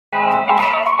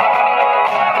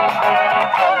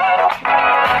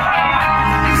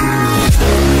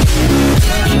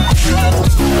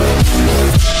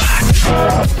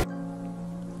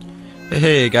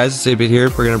Hey guys, it's 8-Bit here.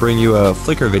 We're going to bring you a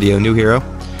Flicker video, new hero.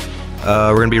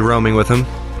 We're going to be roaming with him.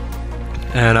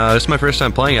 And this is my first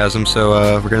time playing as him, so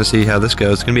we're going to see how this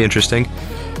goes. It's going to be interesting.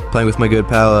 Playing with my good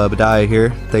pal Badiah here.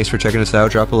 Thanks for checking us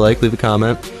out. Drop a like, leave a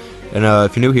comment. And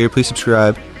if you're new here, please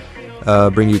subscribe.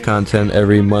 Bring you content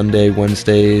every Monday,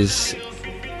 Wednesdays,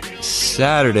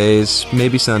 Saturdays,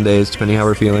 maybe Sundays, depending how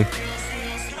we're feeling.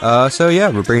 So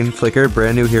yeah, we're bringing Flicker,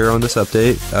 brand new hero in this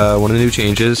update. One of the new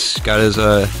changes, got his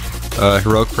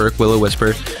heroic perk,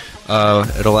 Will-O-Wisper.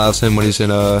 It allows him when he's in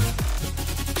a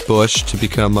bush to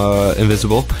become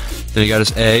invisible. Then he got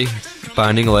his A,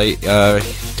 Binding Light,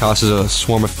 tosses a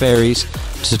swarm of fairies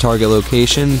to target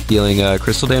location, dealing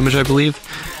crystal damage, I believe.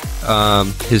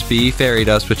 His B, Fairy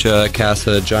Dust, which casts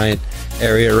a giant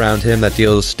area around him that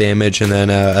deals damage, and then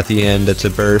at the end it's a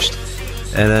burst.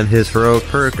 And then his heroic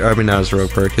perk, I mean not his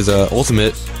heroic perk, his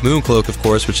ultimate, Mooncloak of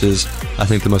course, which is I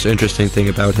think the most interesting thing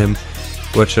about him,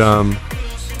 which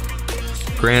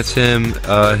grants him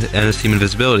and his team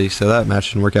invisibility, so that match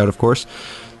didn't work out of course.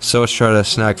 So let's try to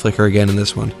snag Flicker again in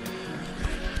this one.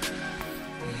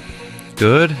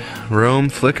 Good, roam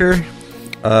Flicker.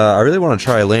 I really want to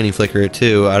try landing Flicker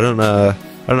too. I don't know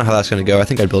how that's gonna go. I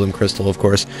think I'd build him Crystal of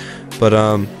course, but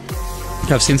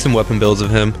I've seen some weapon builds of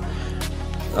him.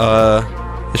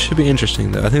 This should be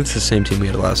interesting though. I think it's the same team we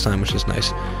had last time, which is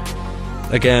nice.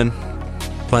 Again,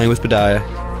 playing with Badiah.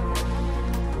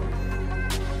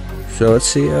 So let's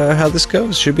see how this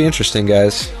goes. Should be interesting,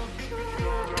 guys.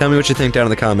 Tell me what you think down in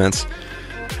the comments.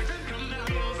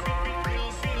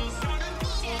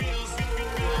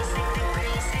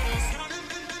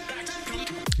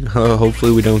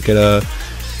 Hopefully we don't get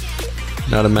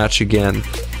not a match again.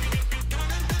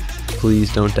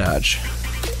 Please don't dodge.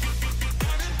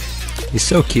 He's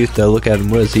so cute though, look at him.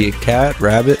 What is he, a cat?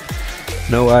 Rabbit?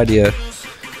 No idea.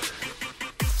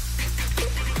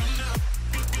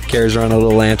 Carries around a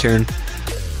little lantern.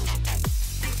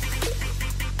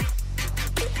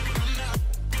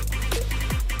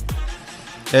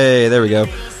 Hey, there we go.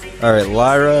 Alright,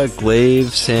 Lyra,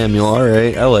 Glaive, Samuel.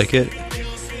 Alright, I like it.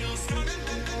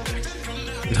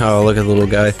 Oh, look at the little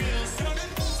guy.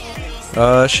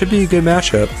 Should be a good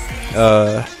matchup.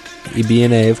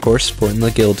 EB&A, of course, supporting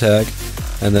the guild tag.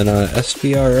 And then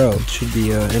SVRO, should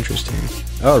be interesting.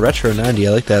 Oh, Retro 90,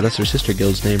 I like that. That's her sister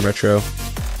guild's name, Retro.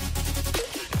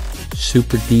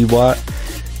 Super D-Watt.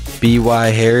 BY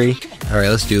Harry. Alright,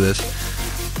 let's do this.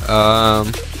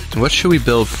 What should we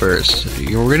build first?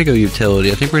 We're gonna go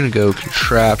utility. I think we're gonna go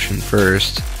contraption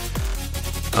first.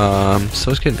 So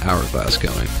let's get an hourglass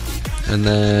going. And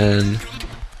then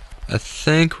I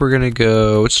think we're gonna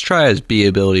go, let's try his B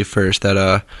ability first,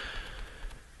 that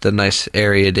the nice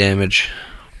area damage.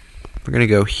 We're gonna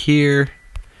go here.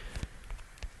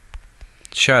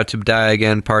 Shout out to Badiah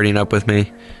again, partying up with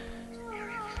me.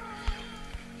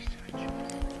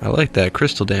 I like that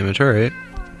crystal damage, alright.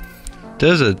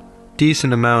 Does a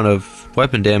decent amount of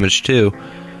weapon damage too.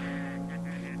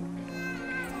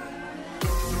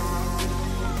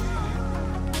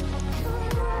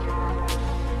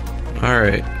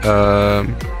 Alright,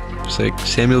 it's like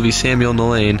Samuel v. Samuel in the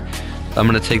lane. I'm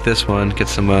gonna take this one, get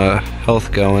some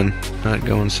health going. Not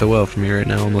going so well for me right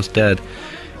now, almost dead.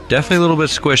 Definitely a little bit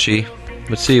squishy.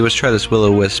 Let's see, let's try this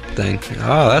Will-O-Wisp thing.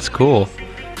 Oh, that's cool.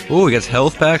 Ooh, he gets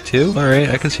health back too? Alright,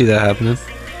 I can see that happening.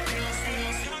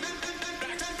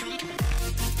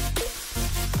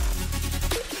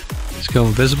 Let's go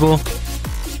invisible.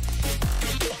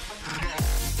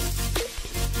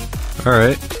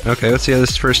 Alright, okay, let's see how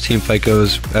this first team fight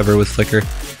goes ever with Flicker.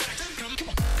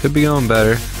 Could be going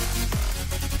better.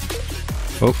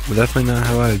 Oh, definitely not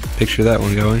how I picture that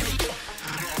one going.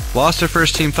 Lost our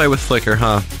first team fight with Flicker,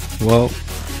 huh? Well,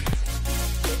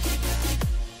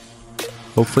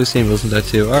 hopefully Samuel isn't that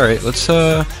too. Alright, let's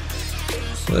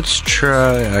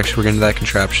try, actually we're gonna do that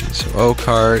contraption. So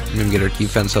O-Cart, maybe get our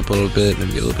defense up a little bit,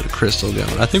 maybe get a little bit of crystal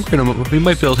going. I think we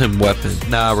might build him weapon.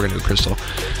 Nah, we're gonna do crystal.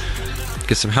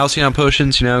 Get some Halcyon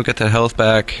potions, you know, get that health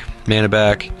back, mana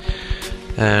back,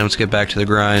 and let's get back to the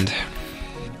grind.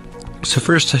 So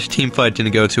first team fight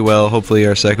didn't go too well, hopefully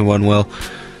our second one will.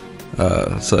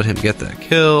 Let's let him get that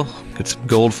kill, get some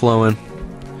gold flowing.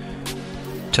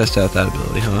 Test out that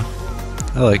ability, huh?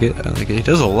 I like it, I like it. He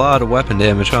does a lot of weapon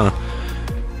damage, huh?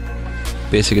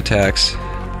 Basic attacks.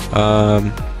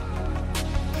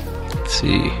 Let's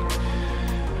see.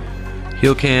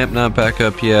 Heal camp, not back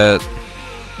up yet.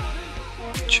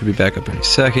 Should be back up any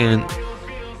second.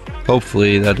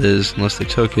 Hopefully, that is, unless they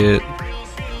took it.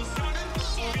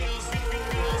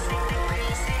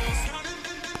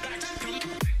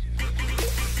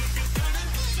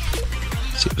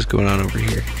 Let's see what's going on over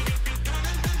here.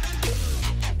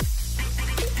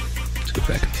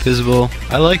 Visible.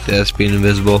 I like this, being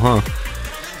invisible, huh?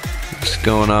 What's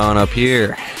going on up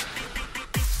here?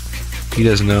 He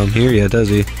doesn't know I'm here yet, does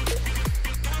he?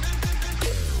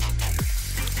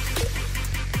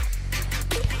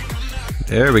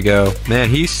 There we go. Man,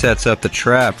 he sets up the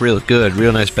trap real good.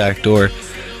 Real nice back door.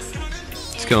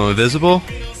 Let's go invisible.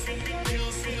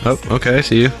 Oh, okay, I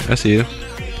see you. I see you.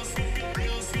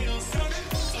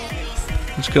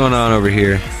 What's going on over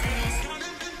here?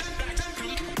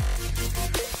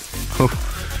 Oh,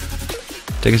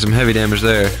 taking some heavy damage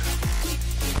there.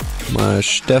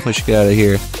 Definitely should get out of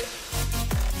here.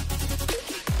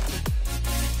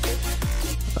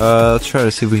 Let's try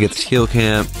to see if we can get this heal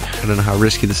camp. I don't know how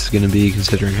risky this is going to be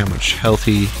considering how much health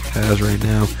he has right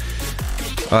now.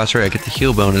 Oh, that's right, I get the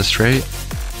heal bonus, right?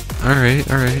 Alright,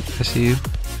 I see you.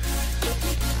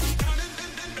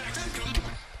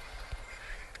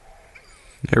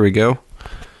 There we go.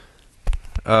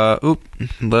 Oop,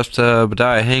 left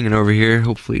Badiah hanging over here.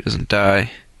 Hopefully he doesn't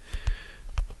die.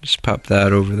 Just pop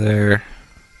that over there.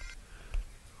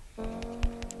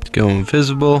 Let's go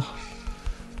invisible.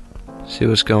 See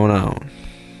what's going on.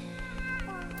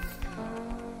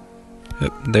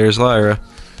 Yep, there's Lyra.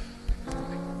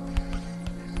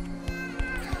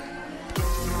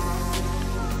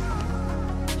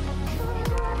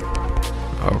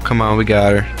 Oh, come on, we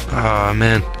got her. Aw,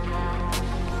 man.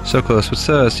 So close.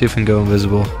 Let's see if we can go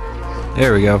invisible.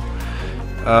 There we go.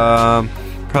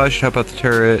 Probably should help out the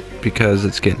turret because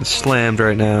it's getting slammed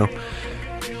right now.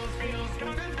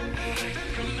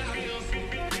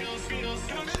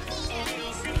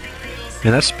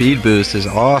 Man, that speed boost is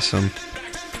awesome.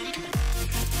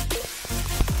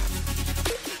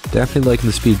 Definitely liking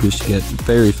the speed boost you get.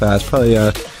 Very fast. Probably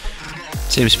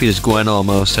same speed as Gwen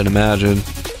almost, I'd imagine.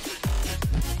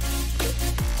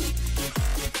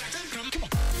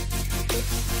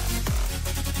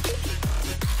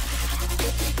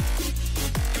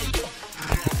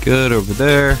 Good over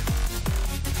there.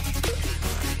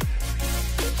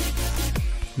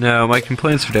 No, my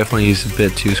complaints are definitely he's a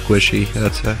bit too squishy.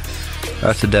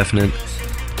 That's a definite.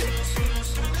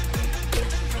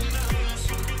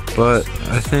 But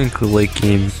I think the late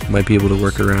game might be able to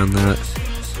work around that.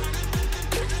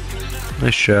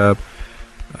 Nice job.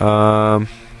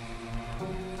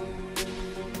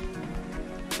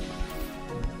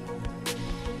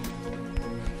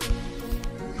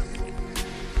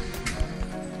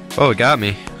 Oh, it got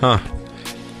me. Huh.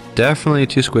 Definitely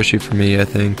too squishy for me, I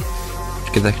think. Let's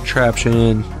get that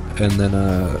contraption, and then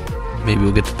maybe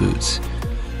we'll get the boots.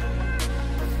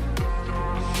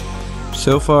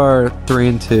 So far,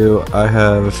 3-2. I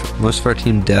have most of our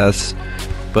team deaths,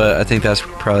 but I think that's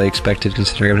probably expected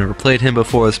considering I've never played him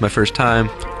before. This is my first time.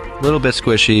 A little bit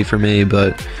squishy for me,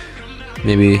 but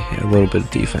maybe a little bit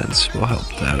of defense will help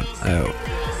that out.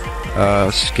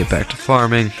 Let's get back to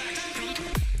farming.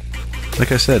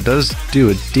 Like I said, it does do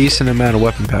a decent amount of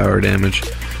weapon power damage.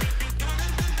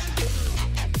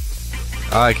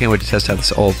 I can't wait to test out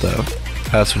this ult though.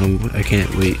 That's what I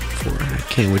can't wait for. I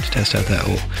can't wait to test out that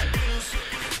ult.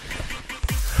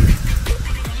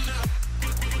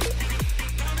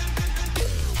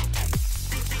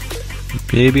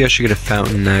 Maybe I should get a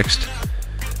fountain next.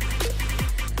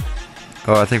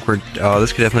 Oh, I think we're... Oh,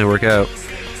 this could definitely work out.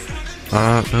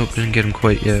 Nope, didn't get him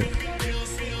quite yet.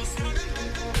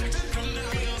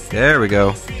 There we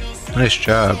go. Nice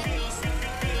job.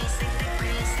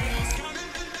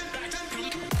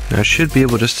 Now I should be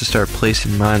able just to start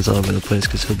placing mines all over the place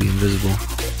because he'll be invisible.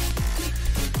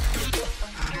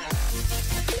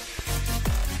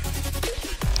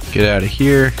 Get out of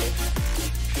here.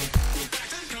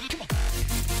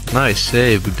 Nice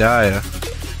save, Badiah.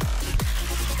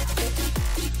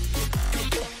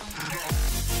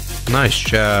 Nice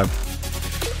job.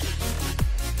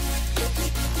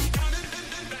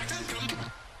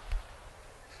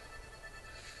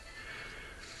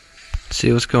 Let's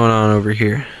see what's going on over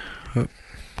here. Oh,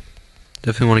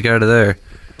 definitely want to get out of there.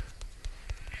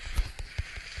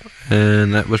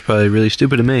 And that was probably really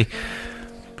stupid of me.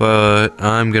 But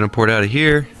I'm gonna port out of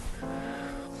here.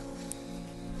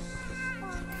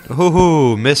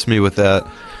 Oh, missed me with that.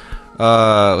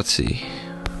 Let's see.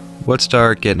 Let's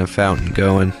start getting a fountain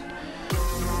going.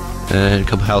 And a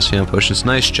couple Halcyon potions.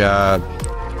 Nice job.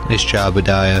 Nice job,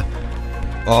 Badiah.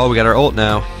 Oh, we got our ult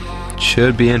now.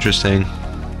 Should be interesting.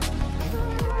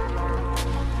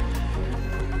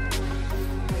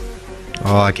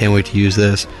 Oh, I can't wait to use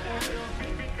this.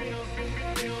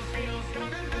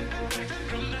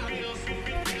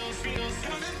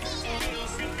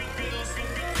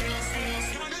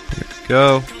 There we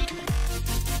go.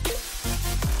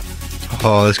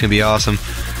 Oh, this is gonna be awesome.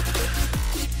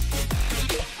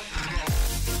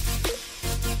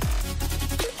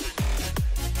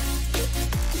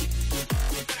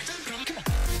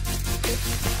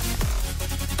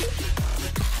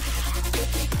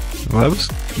 Well, that was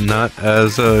not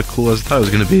as cool as I thought it was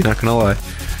going to be, not gonna lie.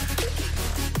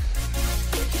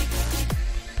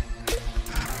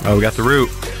 Oh, we got the root.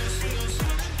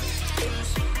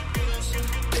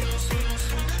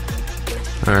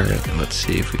 Alright, let's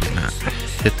see if we can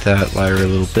hit that Lyra a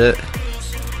little bit.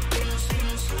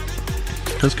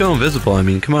 Let's go invisible, I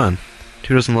mean, come on.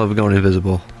 Who doesn't love going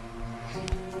invisible?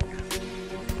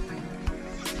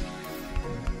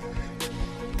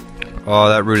 Oh,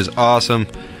 that root is awesome.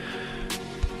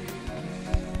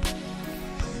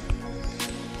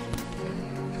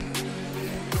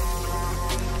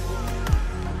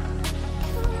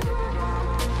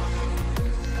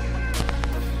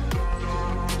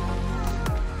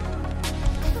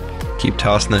 Keep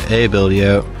tossing that A ability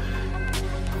out.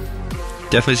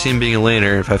 Definitely see him being a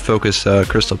laner if I focus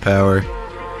Crystal Power.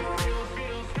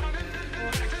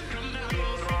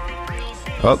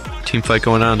 Oh, team fight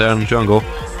going on down in the jungle.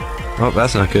 Oh,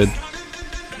 that's not good.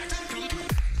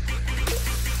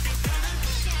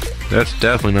 That's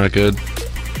definitely not good.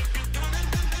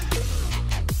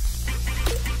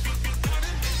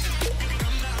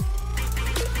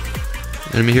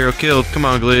 Enemy hero killed. Come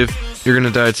on, Glaive. You're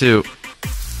gonna die too.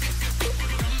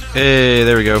 Hey,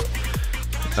 there we go.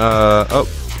 Oh,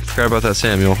 forgot about that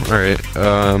Samuel. Alright,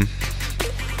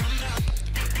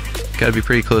 gotta be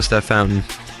pretty close to that fountain.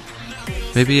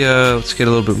 Maybe, let's get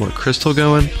a little bit more crystal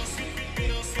going.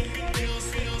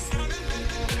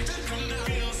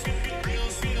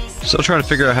 Still trying to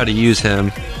figure out how to use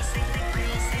him.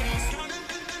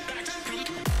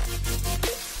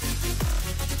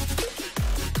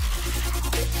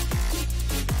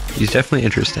 He's definitely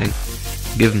interesting.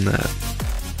 Give him that.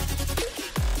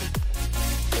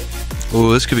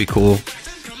 Oh, this could be cool.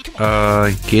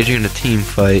 Engaging in a team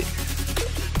fight.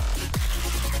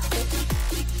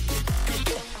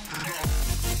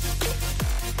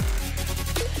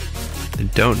 I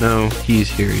don't know he's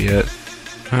here yet.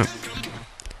 Oh.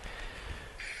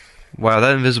 Wow,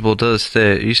 that invisible does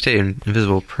stay. You stay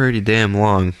invisible pretty damn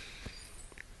long.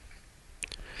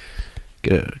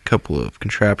 Get a couple of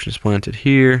contraptions planted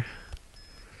here.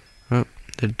 Oh,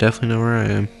 they definitely know where I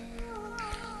am.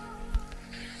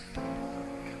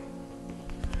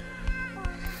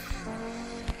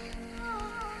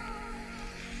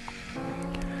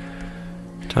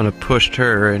 Time to push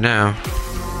her right now.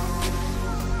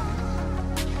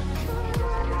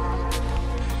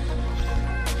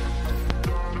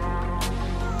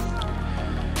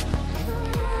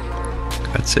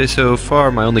 I'd say so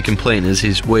far my only complaint is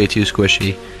he's way too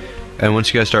squishy. And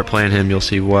once you guys start playing him, you'll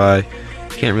see why.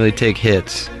 Can't really take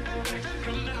hits.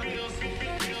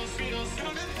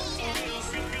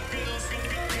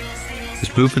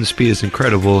 His movement speed is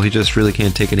incredible, he just really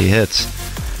can't take any hits.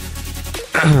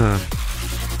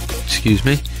 Excuse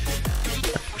me.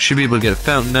 Should be able to get a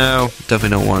fountain now. Definitely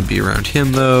don't want to be around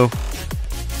him though.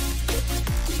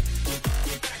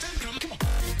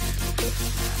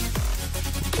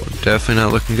 Definitely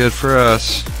not looking good for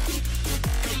us.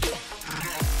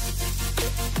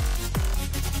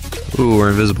 Ooh, we're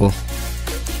invisible.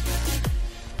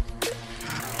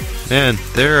 Man,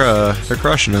 they're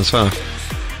crushing us, huh?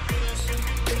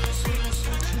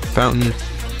 Fountain.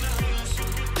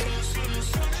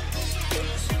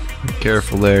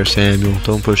 Careful there, Samuel.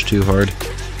 Don't push too hard.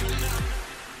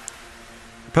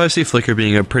 Probably see Flicker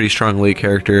being a pretty strong late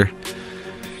character.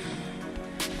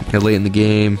 Late in the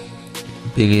game,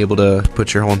 being able to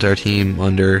put your whole entire team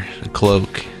under a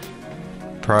cloak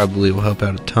probably will help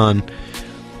out a ton.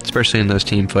 Especially in those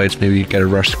team fights. Maybe you gotta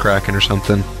rush the Kraken or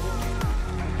something.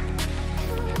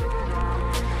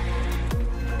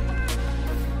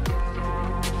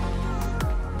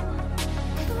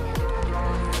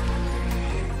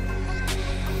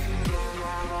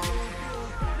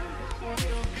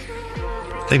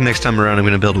 I think next time around I'm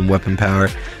going to build him weapon power.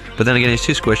 But then again, he's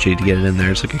too squishy to get it in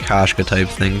there. It's like a Kashka type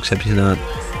thing, except he's not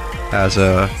as,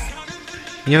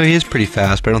 you know, he is pretty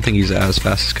fast, but I don't think he's as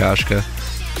fast as Kashka.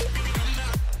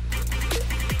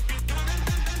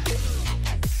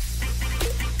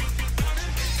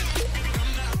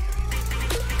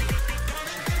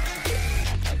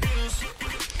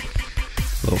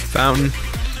 Little fountain.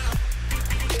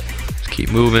 Just keep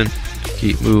moving.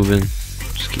 Keep moving.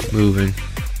 Just keep moving.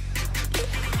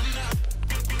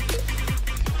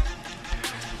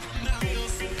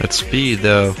 That speed,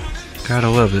 though. Gotta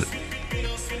love it.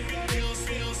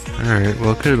 Alright,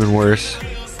 well, it could have been worse.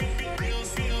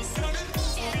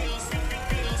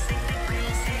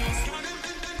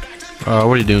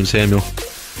 What are you doing, Samuel?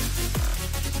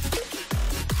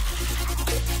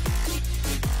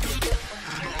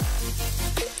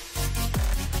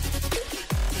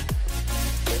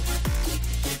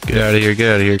 Get out of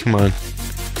here, come on.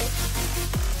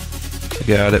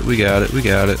 got it, we got it, we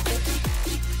got it.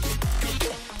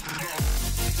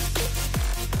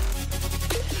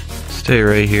 Stay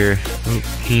right here. Oh,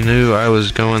 he knew I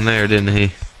was going there, didn't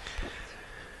he?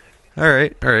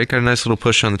 Alright, alright, got a nice little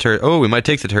push on the turret. Oh, we might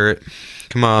take the turret.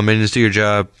 Come on, minions, do your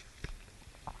job.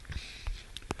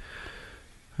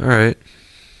 Alright.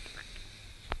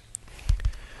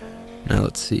 Now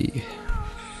let's see.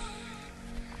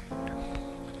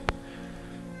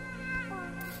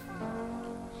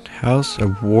 House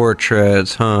of War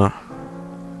Treads, huh?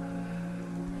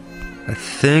 I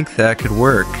think that could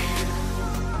work.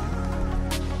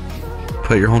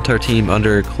 Put your whole entire team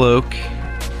under a cloak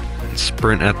and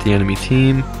sprint at the enemy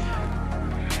team.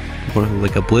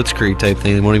 Like a blitzkrieg type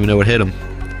thing, they won't even know what hit them.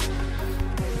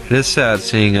 It is sad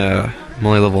seeing I'm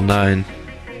only level 9,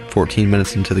 14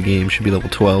 minutes into the game. Should be level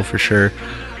 12 for sure.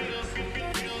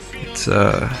 Let's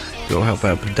go help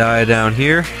out Badiah down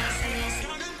here.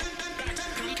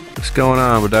 What's going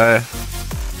on, Badiah?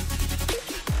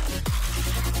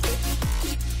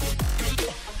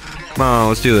 Come on,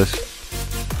 let's do this.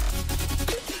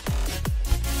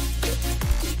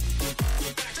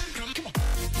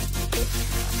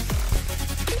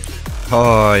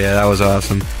 Oh yeah, that was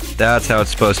awesome. That's how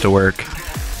it's supposed to work.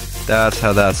 That's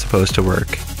how that's supposed to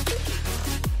work.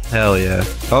 Hell yeah.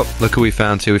 Oh, look who we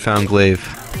found too. We found Glaive.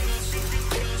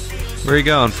 Where you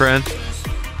going, friend?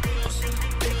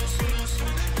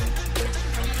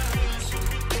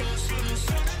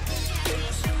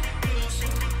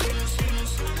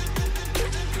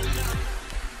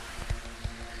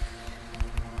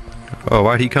 Oh,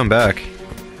 why'd he come back?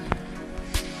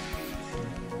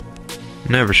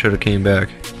 Never should have came back.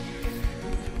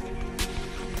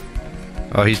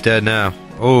 Oh, he's dead now.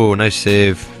 Oh, nice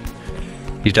save.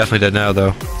 He's definitely dead now,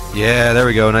 though. Yeah, there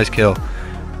we go. Nice kill.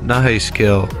 Nice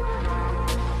kill.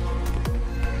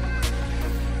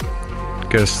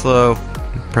 Go slow.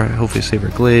 Probably, hopefully save our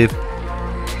Glaive.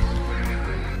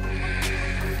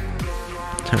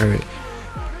 Alright.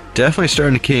 Definitely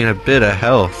starting to gain a bit of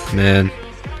health, man.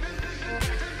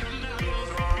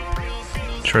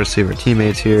 Try to save our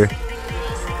teammates here.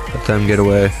 Let them get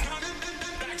away.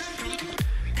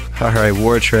 Alright,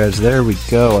 War Treads. There we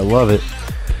go. I love it.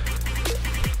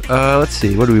 Let's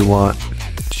see. What do we want?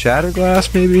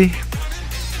 Shatterglass, maybe?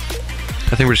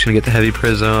 I think we're just gonna get the Heavy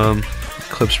Prism,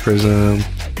 Eclipse Prism,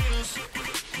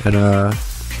 and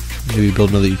maybe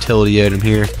build another utility item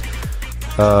here.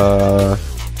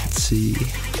 Let's see.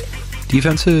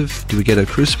 Defensive? Do we get a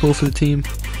Crucible for the team?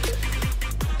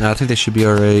 No, I think they should be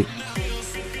alright.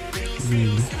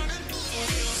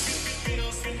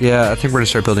 Yeah, I think we're gonna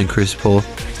start building Crucible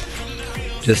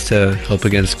just to help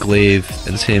against Glaive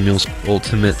and Samuel's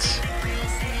ultimates.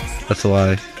 That's a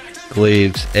lie.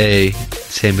 Glaive's A,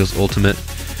 Samuel's ultimate.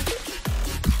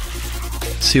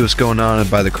 Let's see what's going on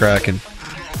by the Kraken.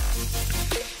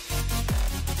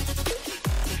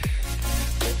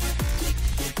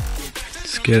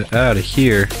 Let's get out of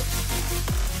here.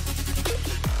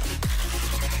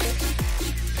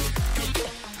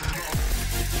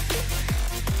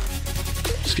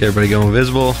 Let's get everybody going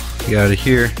invisible. Get out of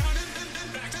here.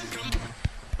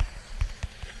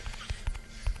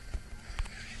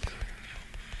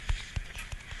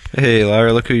 Hey,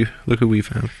 Lyra, look who we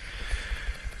found.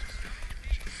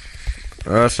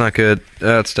 Oh, that's not good.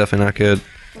 That's definitely not good.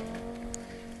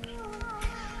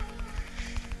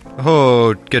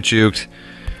 Oh, get juked.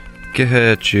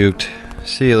 Get juked.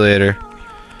 See you later.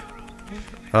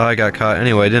 Oh, I got caught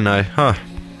anyway, didn't I? Huh.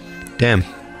 Damn.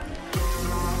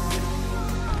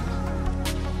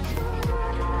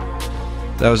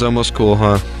 That was almost cool,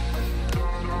 huh?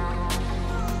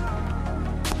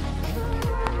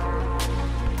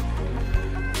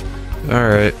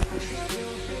 Alright.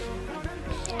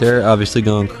 They're obviously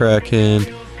going Kraken.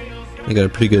 They got a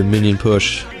pretty good minion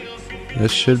push.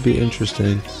 This should be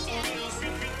interesting.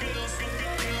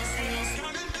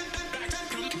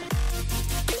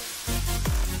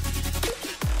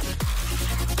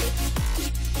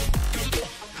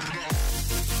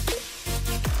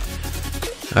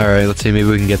 Alright, let's see, maybe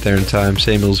we can get there in time.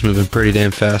 Samuel's moving pretty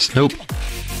damn fast. Nope.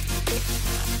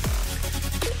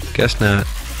 Guess not.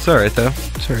 It's alright though.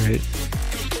 It's alright.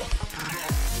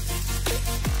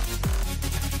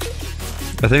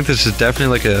 I think this is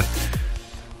definitely like a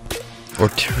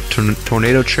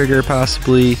tornado trigger,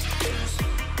 possibly.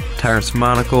 Tyrant's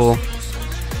Monocle.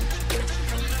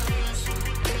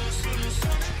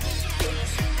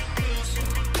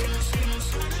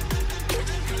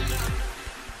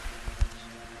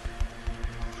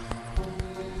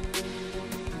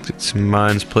 Get some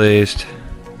mines placed.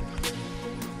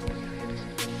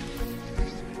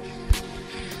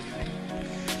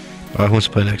 who wants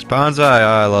to play next? Bonsai. Oh,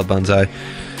 I love Bonsai.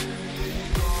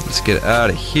 Let's get out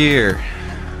of here.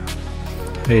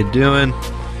 How you doing?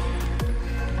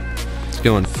 Let's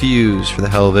go and fuse for the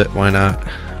hell of it. Why not?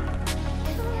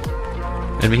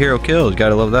 Enemy hero killed.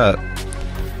 Gotta love that.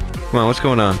 Come on, what's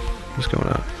going on? What's going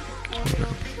on? What's going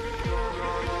on?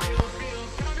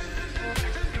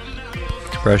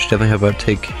 I should definitely have to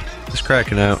take this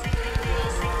Kraken out.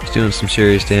 He's doing some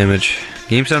serious damage.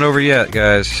 Game's not over yet,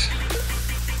 guys.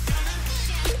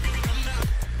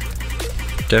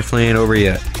 Definitely ain't over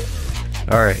yet.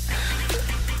 Alright.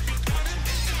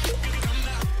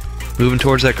 Moving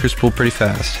towards that Crucible pretty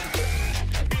fast.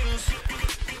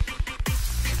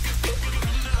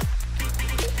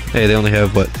 Hey, they only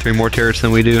have, what, 3 more turrets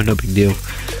than we do? No big deal.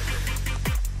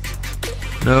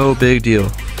 No big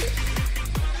deal.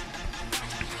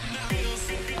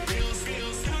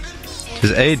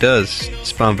 Because A does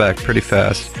spawn back pretty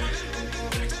fast.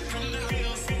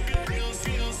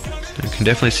 I can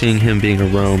definitely see him being a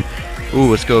roam. Ooh,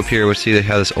 let's go up here. Let's see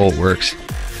how this ult works.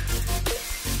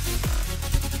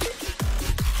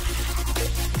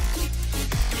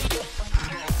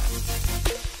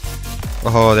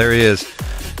 Oh, there he is.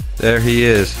 There he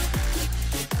is.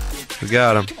 We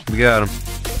got him. We got him.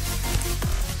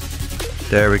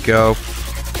 There we go.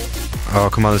 Oh,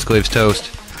 come on. This Glaive's toast.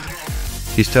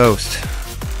 He's toast.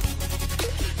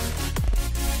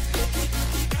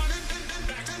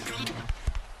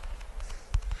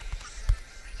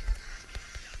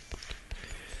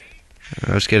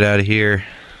 Let's get out of here.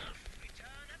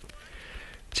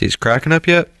 See, is Kraken up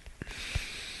yet?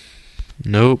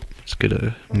 Nope. Let's get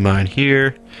a mine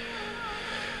here.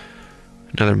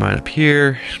 Another mine up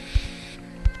here.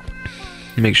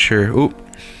 Make sure. Oop.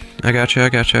 I gotcha, I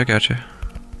gotcha, I gotcha.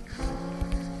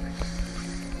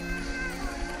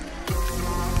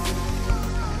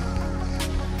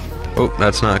 Oh,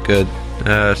 that's not good.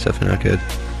 That's definitely not good.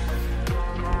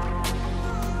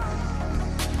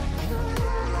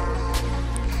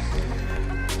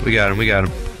 We got him, we got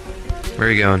him. Where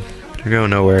are you going? You're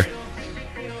going nowhere.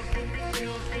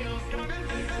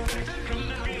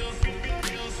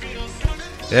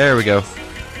 There we go.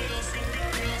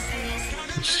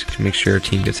 Just make sure our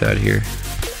team gets out of here.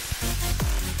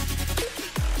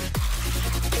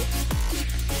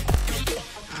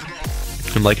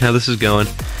 I'm liking how this is going.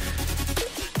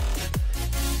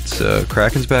 So,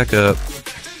 Kraken's back up.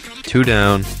 2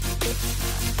 down.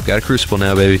 Got a Crucible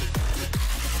now, baby.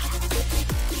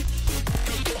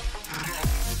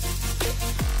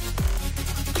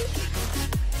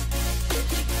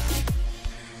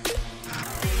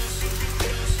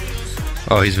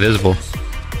 Oh, he's visible.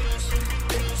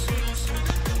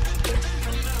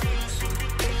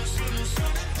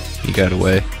 He got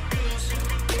away.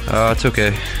 Oh, it's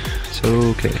okay. It's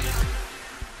okay.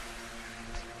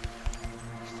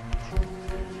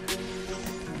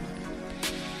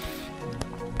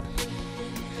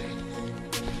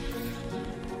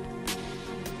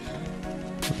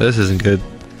 This isn't good.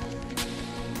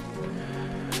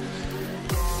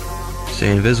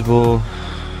 Stay invisible.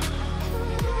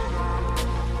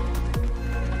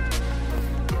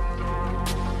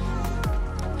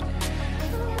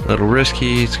 A little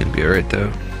risky. It's gonna be alright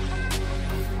though.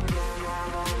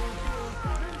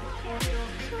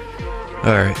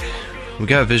 Alright. We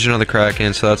got vision on the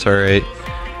Kraken, so that's alright.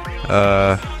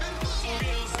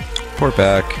 Port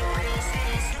back.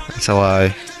 That's a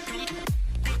lie.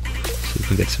 See if we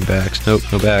can get some backs. Nope,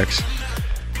 no backs.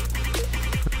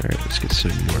 Alright, let's get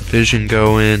some more vision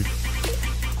going.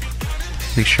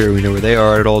 Make sure we know where they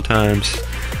are at all times.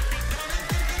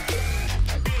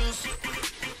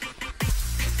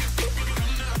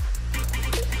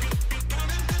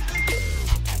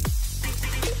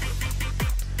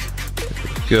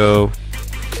 Go.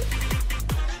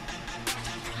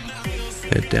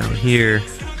 Head down here.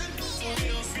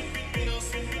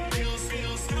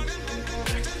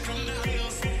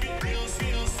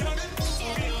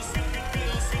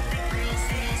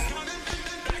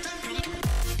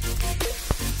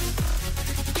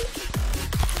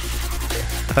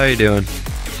 How you doing?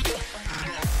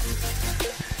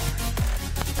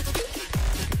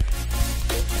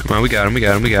 Come on, we got him, we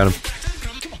got him, we got him.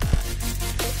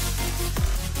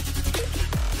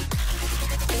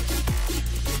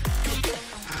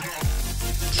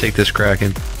 Take this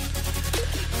Kraken.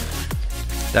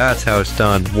 That's how it's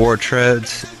done. War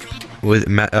treads with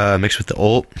mixed with the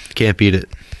ult. Can't beat it.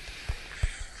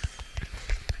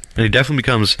 And he definitely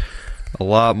becomes a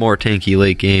lot more tanky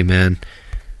late game, man.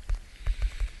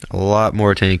 A lot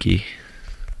more tanky.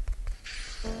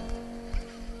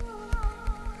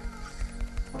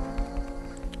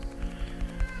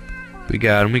 We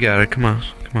got him. We got it. Come on.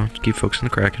 Come on, keep focusing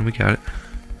the Kraken. We got it.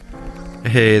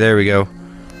 Hey, there we go.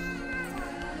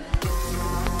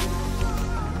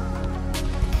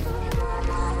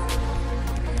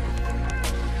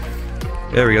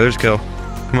 There we go, there's a kill.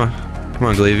 Come on. Come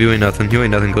on, Glaive. You ain't nothing. You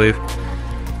ain't nothing, Glaive.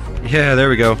 Yeah, there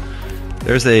we go.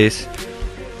 There's the ace.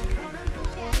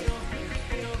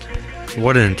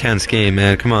 What an intense game,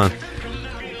 man. Come on.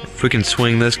 If we can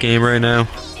swing this game right now.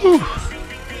 Whew.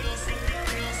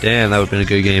 Damn, that would have been a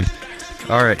good game.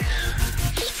 Alright.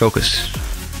 Focus.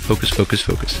 Focus, focus,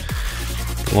 focus.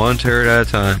 One turret at a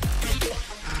time.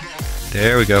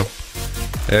 There we go.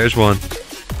 There's one.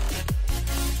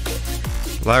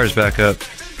 Lyra's back up.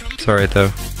 It's alright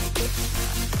though.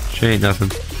 She ain't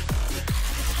nothing.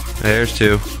 There's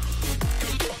two.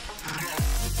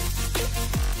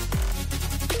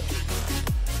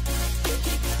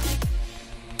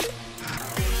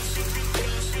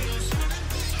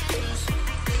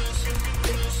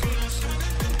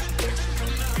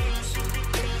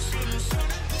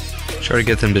 Try to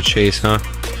get them to chase, huh?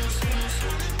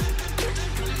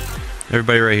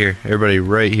 Everybody right here. Everybody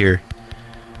right here.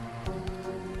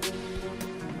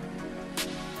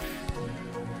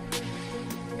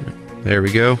 There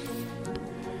we go.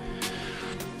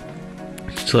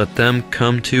 Let's let them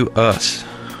come to us.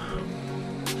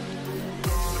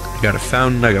 I got a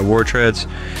fountain, I got war treads,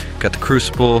 got the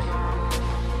crucible.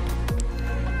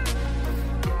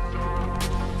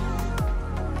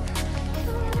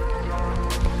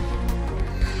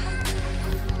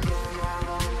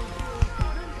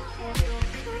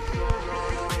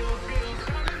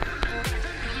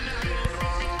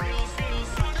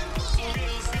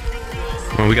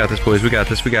 Come on, we got this, boys. We got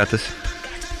this. We got this.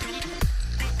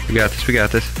 We got this. We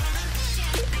got this.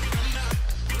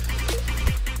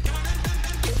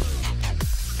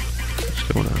 What's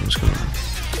going on? What's going on?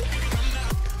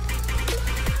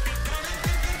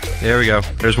 There we go.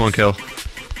 There's one kill.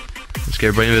 Let's get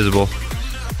everybody invisible.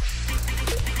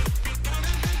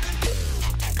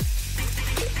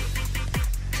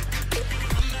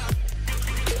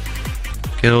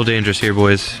 Getting a little dangerous here,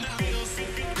 boys.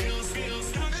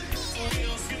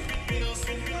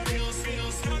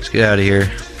 Let's get out of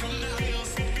here.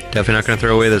 Definitely not going to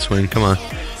throw away this win. Come on.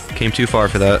 Came too far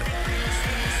for that.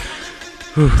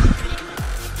 Whew.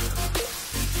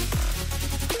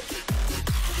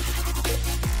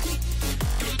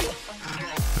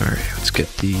 Alright, let's get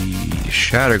the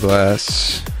Shatter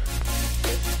Glass.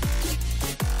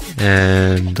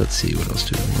 And let's see, what else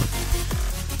do we want?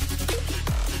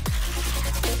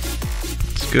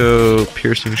 Let's go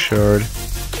Piercing Shard.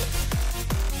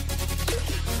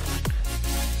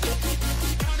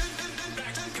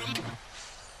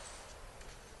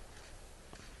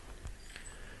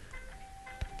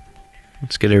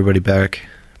 Let's get everybody back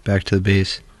to the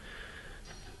base.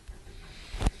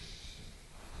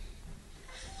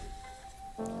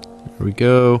 There we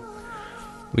go.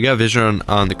 We got vision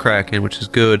on the Kraken, which is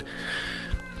good.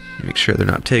 Make sure they're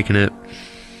not taking it.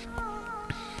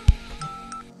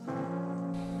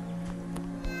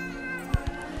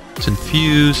 Let's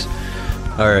infuse.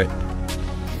 Alright.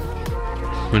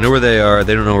 We know where they are.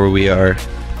 They don't know where we are.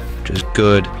 Which is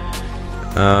good.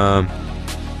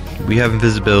 We have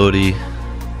invisibility.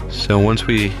 So once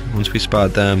we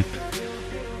spot them,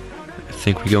 I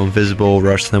think we go invisible,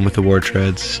 rush them with the war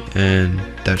treads, and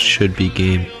that should be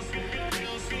game.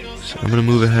 So I'm gonna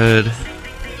move ahead.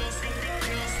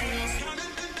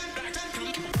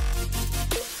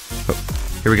 Oh,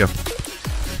 here we go.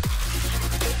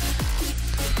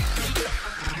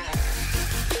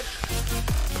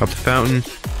 Pop the fountain.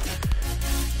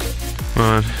 Come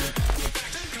on.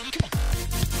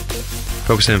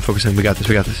 Focus in, we got this,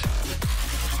 we got this.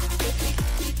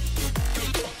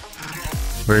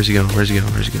 Where's he going, where's he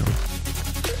going, where's he going?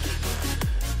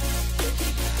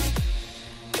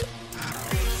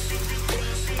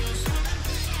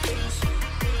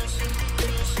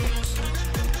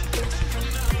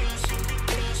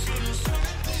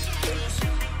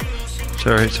 It's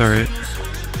alright, it's alright.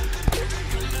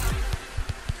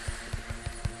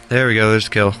 There we go, there's a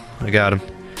kill. I got him.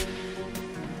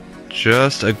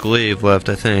 Just a glaive left,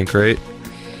 I think, right?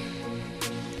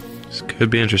 This could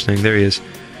be interesting. There he is.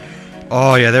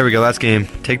 Oh, yeah, there we go. That's game.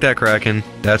 Take that, Kraken.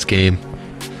 That's game.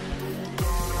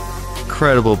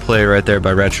 Incredible play right there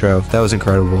by Retro. That was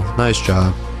incredible. Nice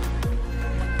job.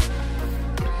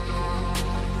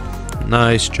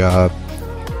 Nice job.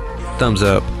 Thumbs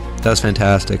up. That's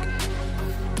fantastic.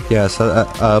 Yeah,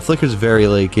 so Flicker's very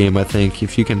late game, I think.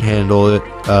 If you can handle it,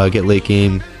 get late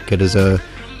game, get his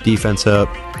defense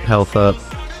up, health up,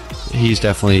 he's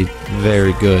definitely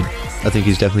very good. I think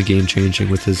he's definitely game changing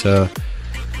with his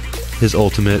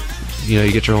ultimate. you know,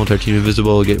 you get your whole entire team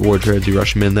invisible, get War Treads, you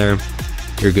rush them in there,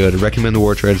 you're good. I recommend the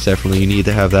War Treads, definitely. You need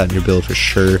to have that in your build for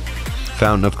sure.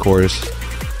 Fountain, of course.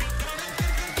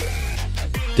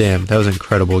 Damn, that was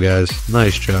incredible, guys.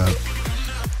 Nice job.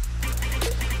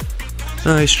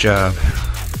 Nice job.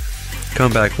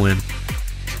 Comeback win.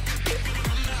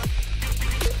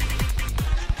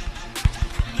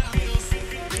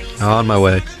 On my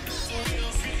way.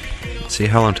 Let's see,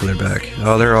 how long till they're back?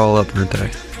 Oh, they're all up, aren't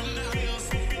they?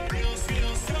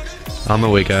 On my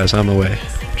way, guys, on my way.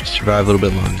 Just survive a little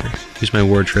bit longer. Use my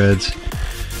War Treads.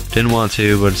 Didn't want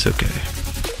to, but it's okay.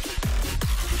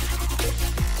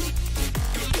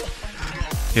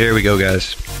 Here we go,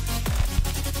 guys.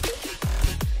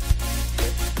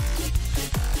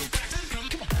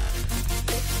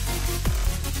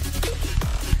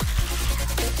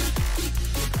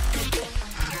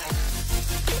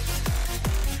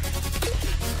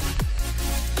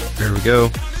 There we go.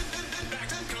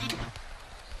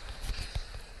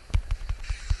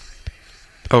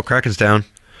 Oh, Kraken's down.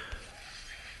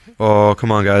 Oh,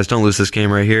 come on, guys. Don't lose this game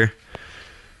right here.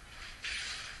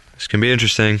 This can be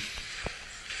interesting.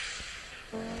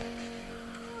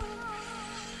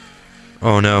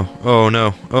 Oh, no. Oh,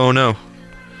 no. Oh, no.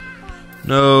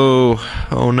 No.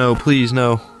 Oh, no. Please,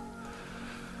 no.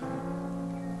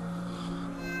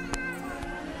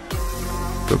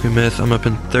 Broken Myth. I'm up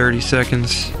in 30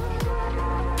 seconds.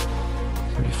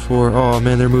 34. Oh,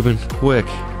 man, they're moving quick.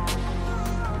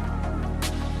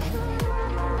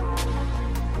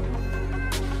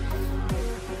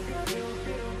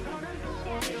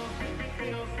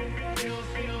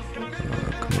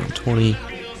 Come on, 20.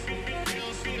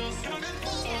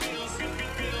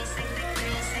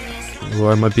 Oh,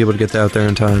 I might be able to get that out there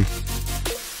in time.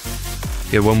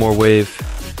 Get one more wave.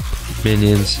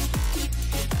 Minions.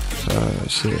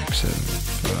 5, 6, 7,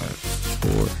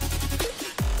 5,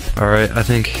 4. Alright, I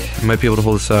think I might be able to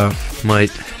hold this off.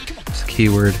 Might. It's a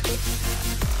keyword.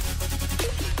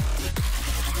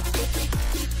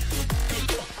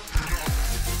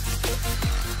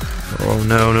 Oh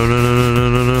no, no, no, no, no, no,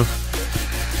 no, no.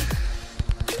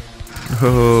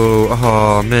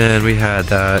 Oh man, we had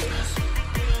that.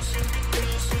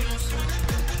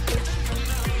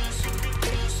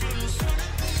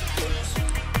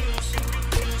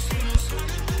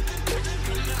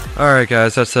 Alright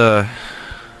guys, that's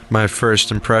my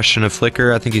first impression of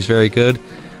Flicker. I think he's very good.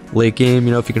 Late game,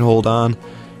 you know, if you can hold on.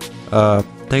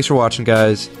 Thanks for watching,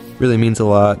 guys. Really means a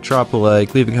lot. Drop a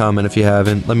like, leave a comment if you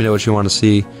haven't. Let me know what you want to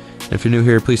see. And if you're new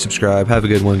here, please subscribe. Have a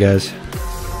good one, guys.